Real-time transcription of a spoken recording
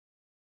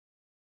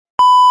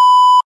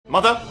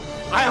Mother,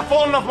 I have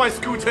fallen off my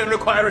scooter and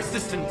require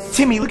assistance.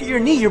 Timmy, look at your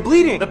knee, you're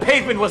bleeding. The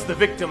pavement was the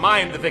victim, I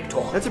am the victor.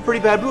 That's a pretty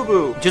bad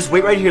boo-boo. Just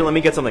wait right here, let me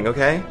get something,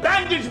 okay?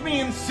 Bandage me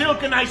in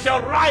silk and I shall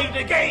ride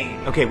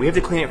again. Okay, we have to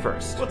clean it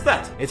first. What's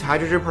that? It's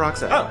hydrogen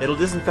peroxide. Oh. It'll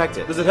disinfect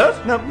it. Does it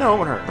hurt? No, it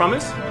won't hurt.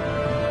 Promise?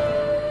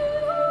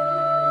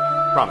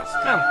 Promise.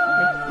 Oh,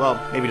 okay.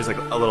 Well, maybe just like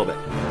a little bit.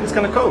 It's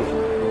kind of cold.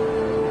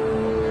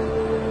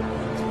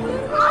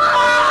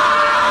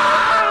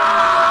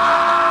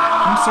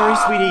 I'm sorry,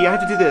 sweetie, I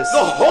have to do this. The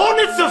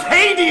hornets of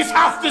Hades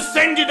have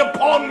descended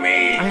upon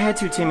me! I had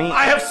to, Timmy.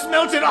 I have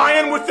smelted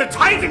iron with the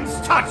Titan's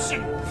touch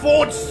and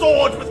forged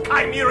swords with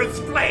Chimera's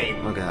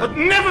flame. Oh, God. But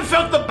never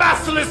felt the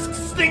basilisk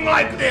sting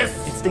like this.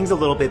 It stings a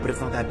little bit, but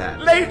it's not that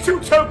bad. Lay 2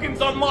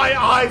 tokens on my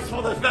eyes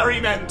for the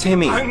ferryman.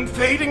 Timmy. I'm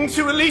fading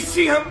to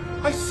Elysium.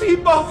 I see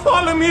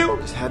Bartholomew.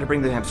 Just had to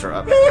bring the hamster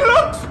up. He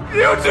looks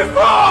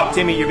beautiful.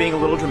 Timmy, you're being a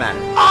little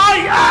dramatic.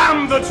 I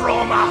am the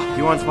drama. Do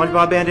you want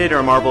SpongeBob Band-Aid or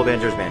a Marble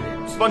Avengers Band-Aid?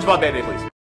 SpongeBob Band-Aid, please.